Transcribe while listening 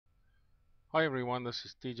Hi everyone, this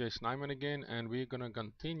is TJ Snyman again, and we're going to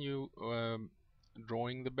continue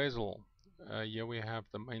drawing the bezel. Here we have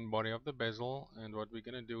the main body of the bezel, and what we're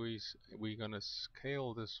going to do is we're going to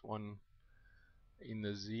scale this one in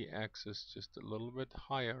the z-axis just a little bit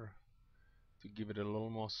higher to give it a little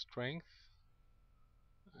more strength.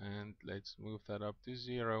 And let's move that up to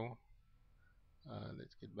 0.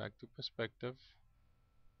 Let's get back to perspective.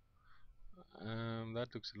 That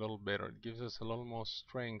looks a little better. It gives us a little more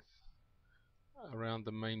strength around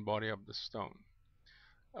the main body of the stone.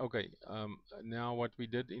 Okay, now what we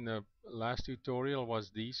did in the last tutorial was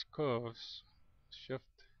these curves.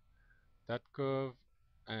 Shift that curve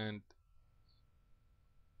and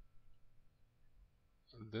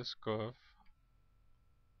this curve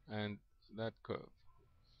and that curve.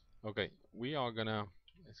 Okay, we are gonna,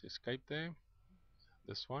 let's escape there,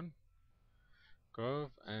 this one, curve,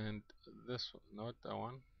 and this, not that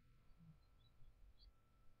one,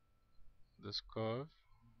 this curve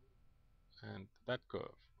and that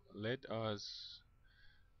curve. Let us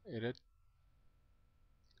edit,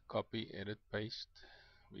 copy, edit, paste.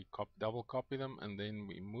 We double copy them and then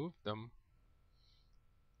we move them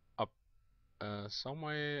up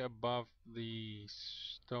somewhere above the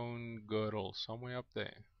stone girdle, somewhere up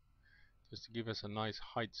there, just to give us a nice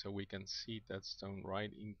height so we can seat that stone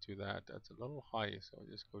right into that. That's a little high, so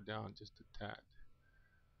just go down just a tad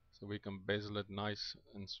so we can bezel it nice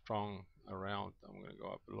and strong around. I'm going to go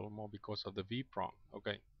up a little more because of the V prong.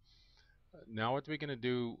 Okay, now what we're going to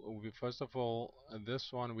do, first of all,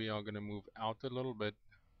 this one we are going to move out a little bit.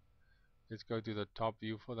 Let's go to the top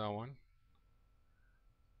view for that one.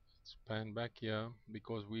 Let's pan back here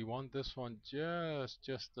because we want this one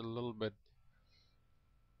just a little bit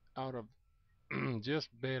out of just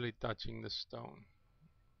barely touching the stone.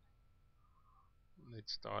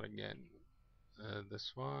 Let's start again.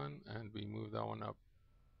 This one, and we move that one up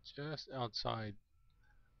just outside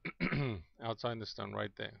outside the stone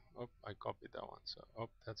right there. Oh, I copied that one, so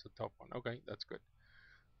that's the top one. Okay, that's good.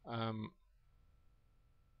 And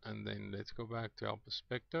then let's go back to our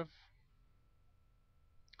perspective.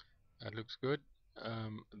 That looks good.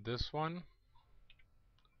 This one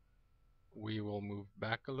we will move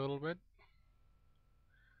back a little bit,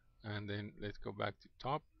 and then let's go back to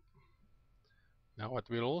top. Now what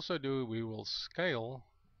we'll also do, we will scale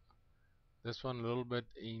this one a little bit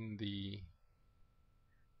in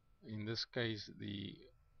this case the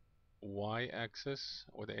y-axis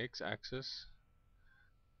or the x-axis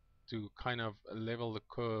to kind of level the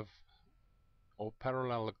curve or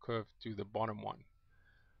parallel the curve to the bottom one.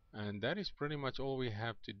 And that is pretty much all we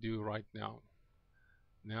have to do right now.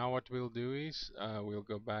 Now what we'll do is we'll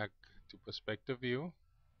go back to perspective view.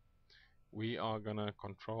 We are gonna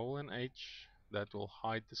control an H, that will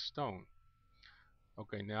hide the stone.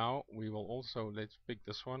 Okay, now we will also, let's pick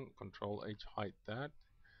this one, control H, hide that.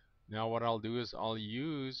 Now what I'll do is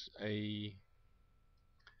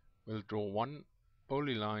we'll draw one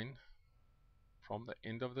polyline from the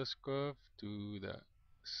end of this curve to the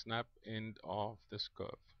snap end of this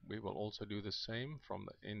curve. We will also do the same from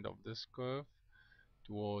the end of this curve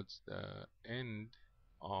towards the end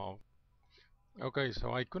of. Okay,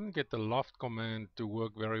 so I couldn't get the loft command to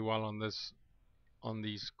work very well on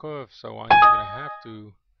these curves, so I'm gonna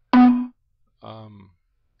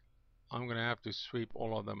have to sweep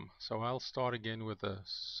all of them. So I'll start again with the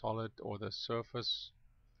solid or the surface.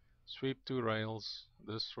 Sweep two rails.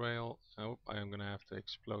 This rail. Oh, I am gonna have to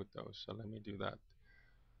explode those. So let me do that.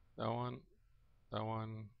 That one, that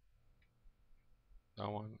one,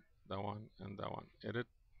 that one, that one, and that one. Edit,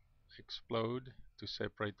 explode to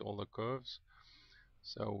separate all the curves.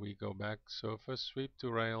 So we go back, surface, sweep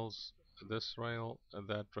two rails, this rail,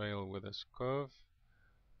 that rail with this curve.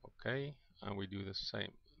 Okay, and we do the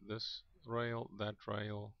same. This rail, that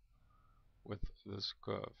rail with this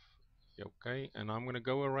curve. Okay, and I'm going to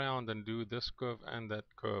go around and do this curve and that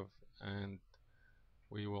curve, and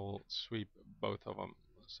we will sweep both of them.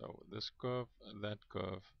 So this curve, that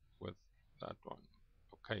curve with that one.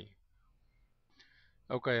 Okay.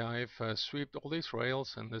 Okay, I've swept all these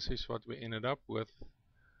rails, and this is what we ended up with.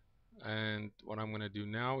 And what I'm going to do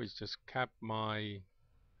now is just cap my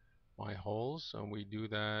holes, and we do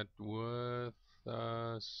that with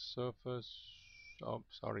surface. Oh,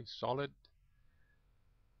 sorry, solid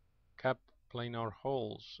cap planar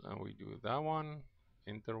holes, and we do that one.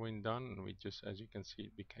 Enter when done, and we just, as you can see,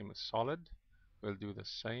 it became a solid. We'll do the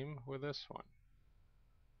same with this one.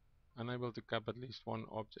 Unable to cap at least one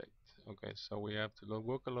object. Okay, so we have to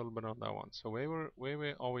work a little bit on that one. So where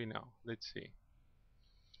are we now? Let's see.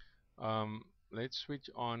 Let's switch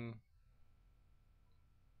on.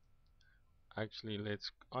 Actually,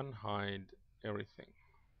 let's unhide everything.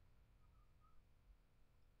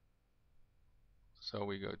 So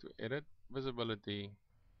we go to edit, visibility,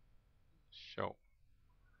 show.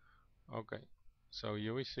 Okay, so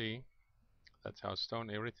here we see that's how stone,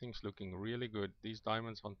 everything's looking really good. These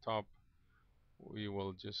diamonds on top, we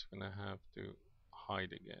will just gonna have to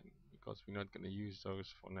hide again because we're not gonna use those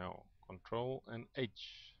for now. Control and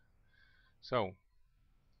H. So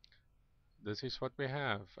this is what we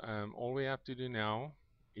have. All we have to do now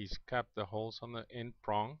is cap the holes on the end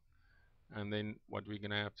prong, and then what we're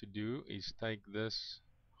gonna have to do is take this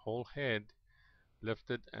whole head, lift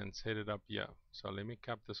it and set it up here. So let me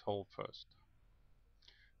cap this hole first.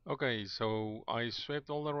 Okay, so I swept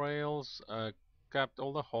all the rails, capped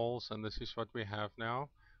all the holes, and this is what we have now.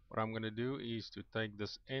 What I'm going to do is to take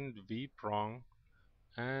this end V prong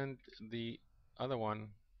and the other one,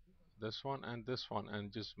 this one and this one,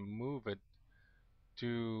 and just move it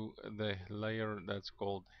to the layer that's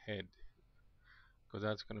called head, because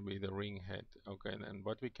that's going to be the ring head. Okay, and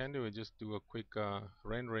what we can do is just do a quick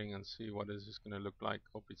rendering and see what is this going to look like.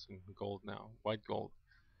 Hope it's in gold now, white gold.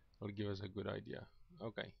 Will give us a good idea.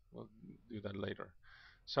 Okay, we'll do that later.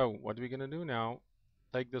 So what we're gonna do now,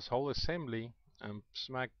 take this whole assembly and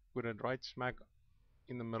put it right smack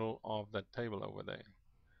in the middle of that table over there.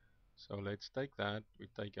 So let's take that, we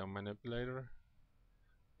take our manipulator,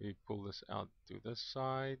 we pull this out to this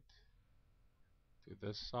side,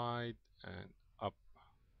 and up.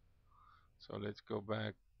 So let's go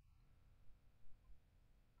back,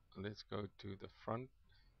 let's go to the front,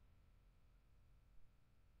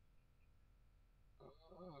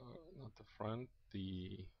 not the front,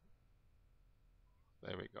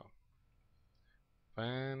 there we go,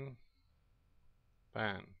 pan,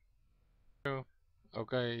 pan.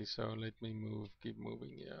 Okay, so let me keep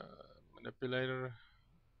moving. Manipulator.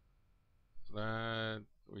 That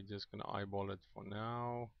we're just gonna eyeball it for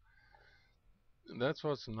now. And that's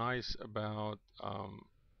what's nice about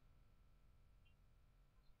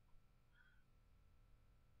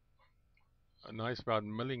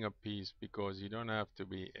milling a piece, because you don't have to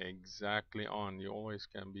be exactly on. You always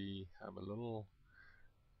can have a little.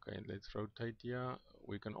 Okay, let's rotate here.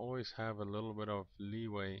 We can always have a little bit of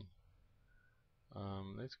leeway.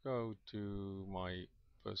 Let's go to my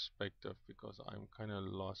perspective because I'm kind of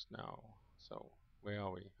lost now. So where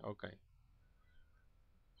are we? Okay,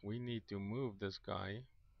 we need to move this guy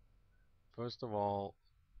first of all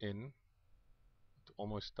in to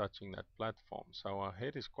almost touching that platform. So our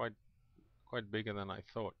head is quite bigger than I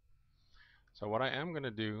thought. So what I am going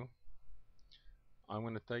to do, I'm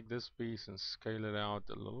going to take this piece and scale it out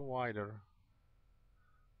a little wider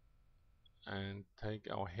and take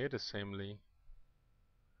our head assembly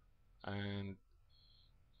and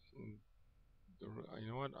you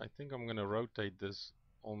know what, I think I'm going to rotate this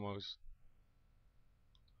almost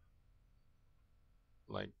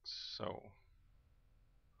like so,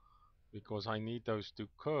 because I need those two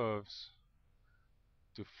curves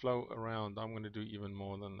to flow around. I'm going to do even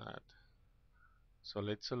more than that. So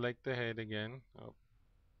let's select the head again.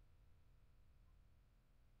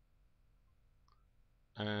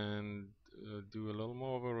 And do a little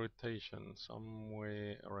more of a rotation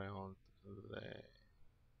somewhere around there.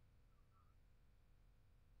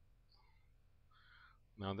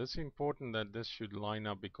 Now this is important that this should line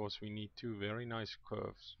up because we need two very nice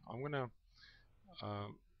curves. I'm gonna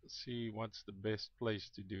see what's the best place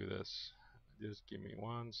to do this. Just give me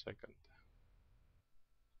 1 second.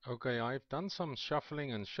 Okay, I've done some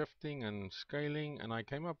shuffling and shifting and scaling, and I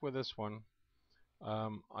came up with this one.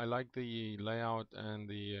 I like the layout and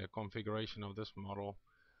the configuration of this model.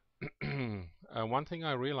 One thing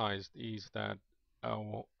I realized is that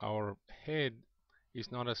our head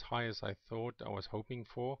is not as high as I thought, I was hoping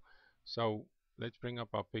for. So let's bring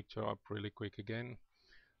up our picture up really quick again.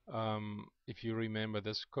 If you remember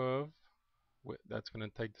this curve, that's going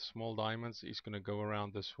to take the small diamonds, is going to go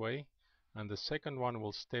around this way. And the second one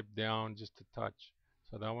will step down just a touch.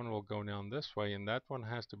 So that one will go down this way, and that one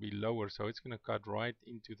has to be lower. So it's going to cut right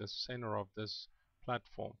into the center of this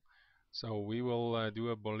platform. So we will do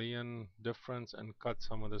a Boolean difference and cut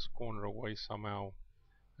some of this corner away somehow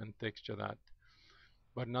and texture that.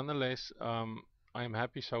 But nonetheless, I am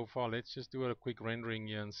happy so far. Let's just do a quick rendering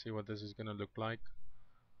here and see what this is going to look like.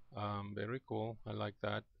 Very cool. I like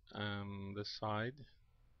that. This side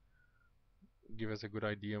give us a good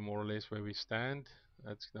idea more or less where we stand.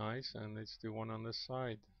 That's nice. And let's do one on this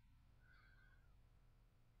side.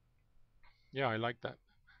 Yeah, I like that.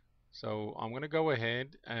 So I'm going to go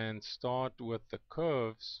ahead and start with the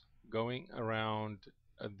curves going around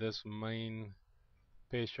this main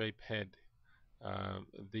pear-shaped head.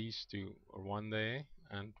 These two are one there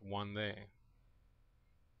and one there.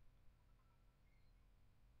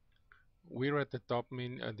 we're at the top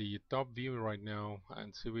view right now,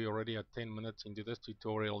 and see we already are 10 minutes into this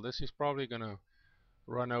tutorial. This is probably gonna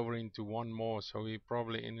run over into one more, so we're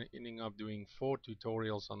probably ending up doing 4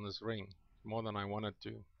 tutorials on this ring, more than I wanted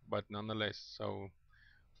to, but nonetheless. So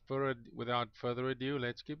without further ado,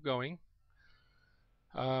 let's keep going.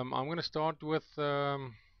 I'm going to start with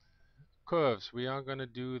curves. We are going to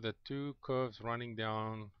do the 2 curves running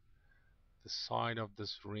down the side of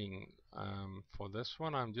this ring. For this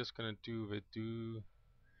one, I'm just going to do the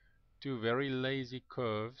two very lazy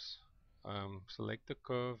curves. Select the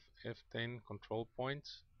curve, F10, control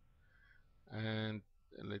points, and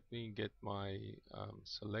let me get my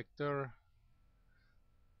selector,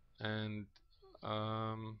 and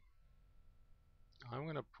I'm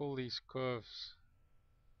going to pull these curves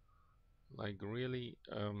like really,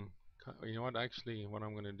 you know what, actually what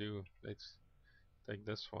I'm going to do, let's take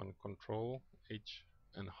this one, control H,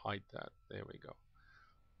 and hide that. There we go.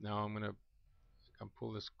 Now I'm going to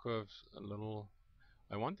pull this curves a little.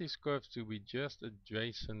 I want these curves to be just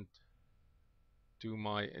adjacent to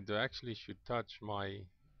my, they actually should touch my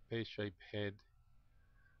pear-shaped head,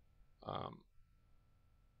 um,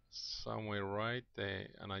 somewhere right there,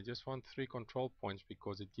 and I just want 3 control points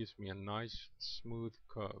because it gives me a nice smooth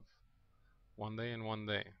curve. One there and one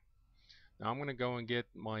there. Now I'm going to go and get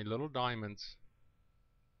my little diamonds,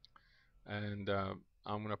 and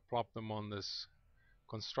I'm going to plop them on this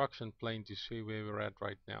construction plane to see where we're at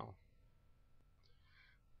right now.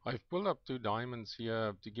 I've pulled up 2 diamonds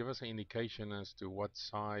here to give us an indication as to what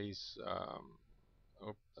size,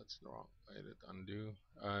 oh, that's wrong, edit, undo,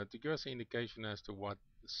 to give us an indication as to what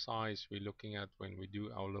size we're looking at when we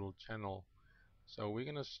do our little channel. So we're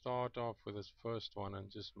going to start off with this first one and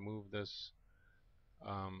just move this.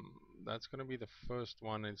 That's going to be the first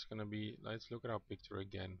one. It's going to be, let's look at our picture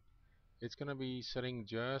again. It's going to be sitting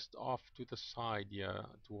just off to the side here,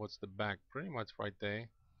 towards the back, pretty much right there.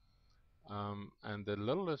 And the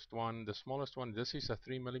littlest one, the smallest one, this is a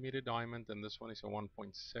 3mm diamond, and this one is a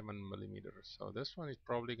 1.7mm. So this one is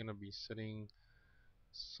probably going to be sitting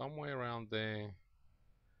somewhere around there.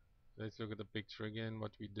 Let's look at the picture again.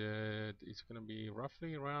 What we did, it's going to be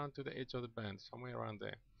roughly around to the edge of the band, somewhere around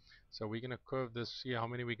there. So we're going to curve this, see how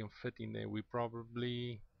many we can fit in there. We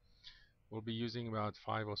probably will be using about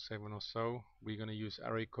 5 or 7 or so. We're going to use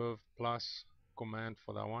array curve plus command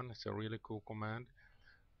for that one. It's a really cool command.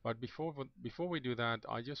 But before we do that,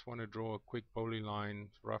 I just want to draw a quick polyline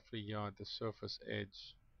roughly here at the surface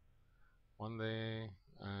edge. One there,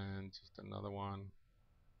 and just another one,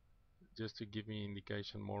 just to give me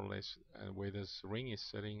indication more or less where this ring is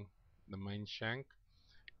sitting, the main shank.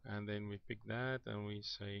 And then we pick that and we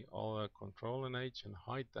say Alt Control and H and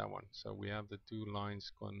hide that one. So we have the 2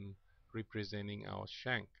 lines representing our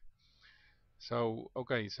shank. So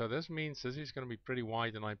okay, so this means this is going to be pretty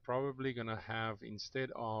wide, and I'm probably going to have,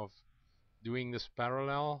 instead of doing this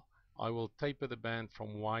parallel, I will taper the band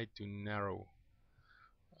from wide to narrow,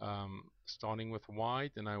 starting with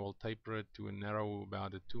wide, and I will taper it to a narrow,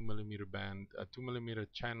 about a 2mm band, a 2mm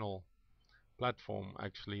channel platform,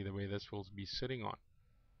 actually, the way this will be sitting on.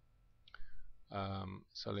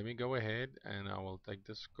 So let me go ahead and I will take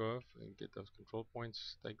this curve and get those control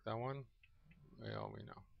points. Take that one. Where are we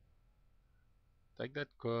now? Take that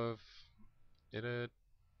curve, edit,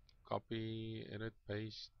 copy, edit,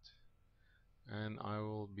 paste, and I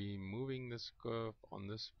will be moving this curve on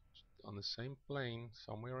the same plane,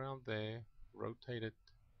 somewhere around there. Rotate it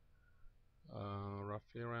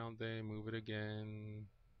roughly around there. Move it again.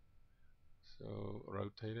 So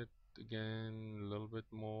rotate it again a little bit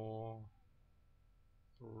more.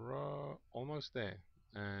 Almost there,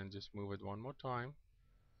 and just move it one more time.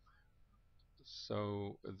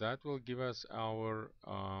 So that will give us our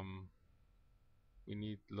we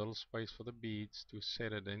need a little space for the beads to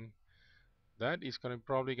set it in. That is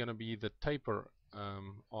probably going to be the taper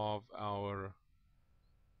of our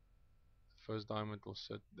first diamond. Will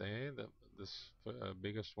sit there. This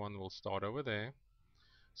biggest one will start over there.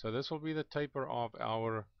 So this will be the taper of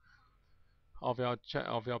our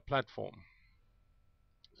platform.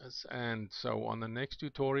 And so on the next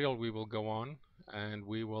tutorial we will go on and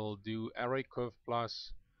we will do array curve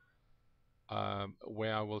plus,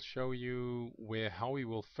 where I will show you how we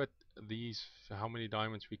will fit these, how many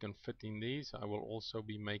diamonds we can fit in these. I will also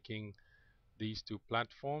be making these 2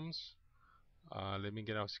 platforms. Let me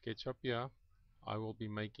get our sketch up here. I will be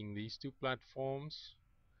making these 2 platforms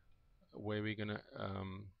where we're gonna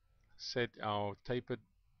set our tapered,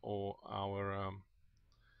 or our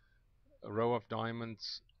row of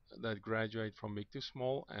diamonds that graduate from big to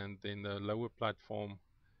small, and then the lower platform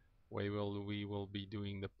where we will be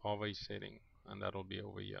doing the pave setting, and that'll be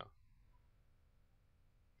over here.